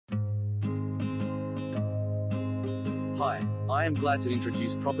Hi, I am glad to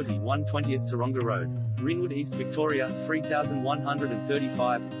introduce property 120th Tooronga Road, Ringwood, East Victoria,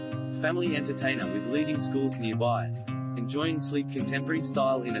 3135. Family entertainer with leading schools nearby. Enjoying sleek contemporary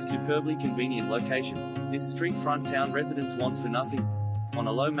style in a superbly convenient location, this street-front town residence wants for nothing. On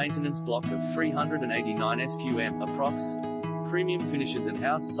a low-maintenance block of 389 SQM approx. Premium finishes and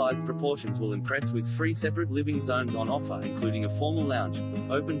house-sized proportions will impress with 3 separate living zones on offer, including a formal lounge,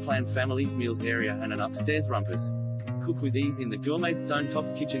 open-plan family meals area and an upstairs rumpus. Cook with ease in the gourmet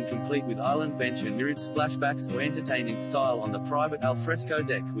stone-top kitchen complete with island bench and mirrored splashbacks, or entertain in style on the private alfresco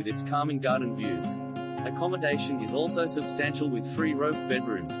deck with its calming garden views. Accommodation is also substantial with 3 robed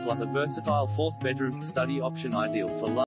bedrooms plus a versatile 4th bedroom study option ideal for